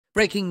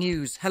Breaking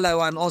news.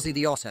 Hello, I'm Ozzy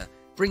the Otter,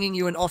 bringing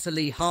you an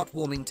otter-lee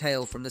heartwarming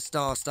tale from the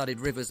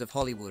star-studded rivers of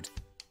Hollywood.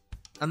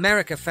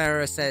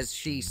 Ferrera Says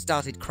She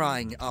started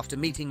crying after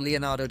meeting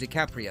Leonardo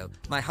DiCaprio.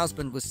 My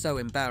husband was so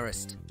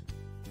embarrassed.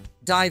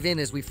 Dive in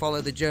as we follow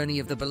the journey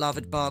of the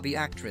beloved Barbie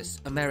actress,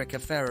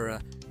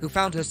 Ferrera, who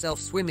found herself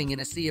swimming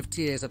in a sea of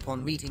tears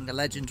upon meeting the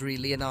legendary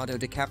Leonardo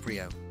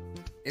DiCaprio.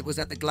 It was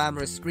at the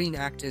glamorous Screen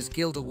Actors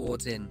Guild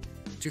Awards in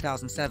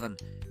 2007,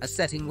 a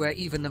setting where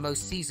even the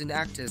most seasoned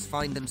actors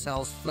find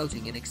themselves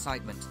floating in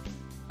excitement.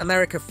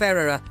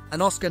 Ferrera,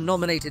 an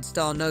Oscar-nominated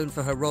star known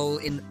for her role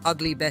in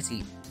Ugly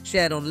Betty,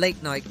 shared on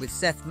Late Night with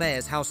Seth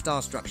Meyers how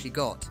starstruck she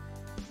got.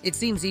 It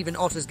seems even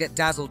otters get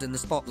dazzled in the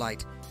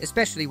spotlight,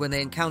 especially when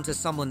they encounter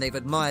someone they've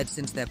admired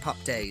since their pup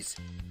days.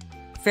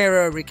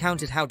 Ferrera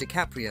recounted how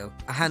DiCaprio,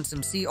 a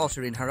handsome sea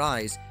otter in her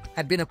eyes,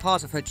 had been a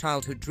part of her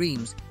childhood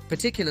dreams,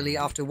 particularly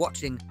after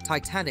watching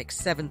Titanic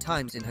 7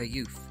 times in her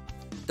youth.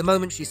 The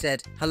moment she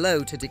said hello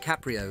to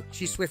DiCaprio,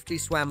 she swiftly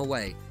swam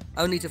away,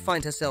 only to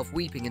find herself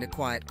weeping in a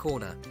quiet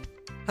corner.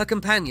 Her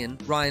companion,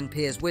 Ryan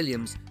Piers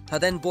Williams, her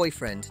then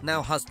boyfriend,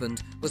 now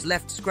husband, was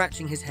left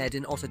scratching his head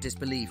in utter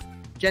disbelief,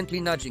 gently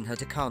nudging her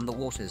to calm the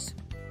waters.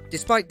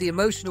 Despite the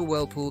emotional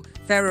whirlpool,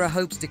 Ferrera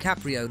hopes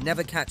DiCaprio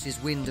never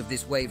catches wind of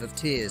this wave of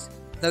tears,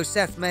 though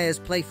Seth Meyers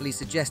playfully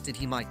suggested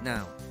he might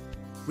now.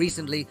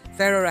 Recently,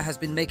 Ferrera has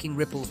been making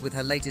ripples with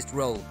her latest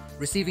role,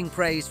 receiving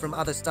praise from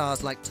other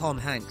stars like Tom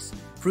Hanks,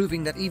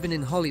 proving that even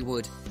in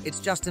Hollywood, it's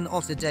just an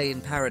otter day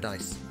in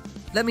paradise.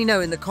 Let me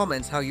know in the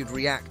comments how you'd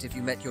react if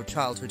you met your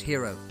childhood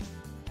hero.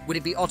 Would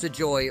it be otter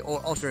joy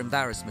or otter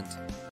embarrassment?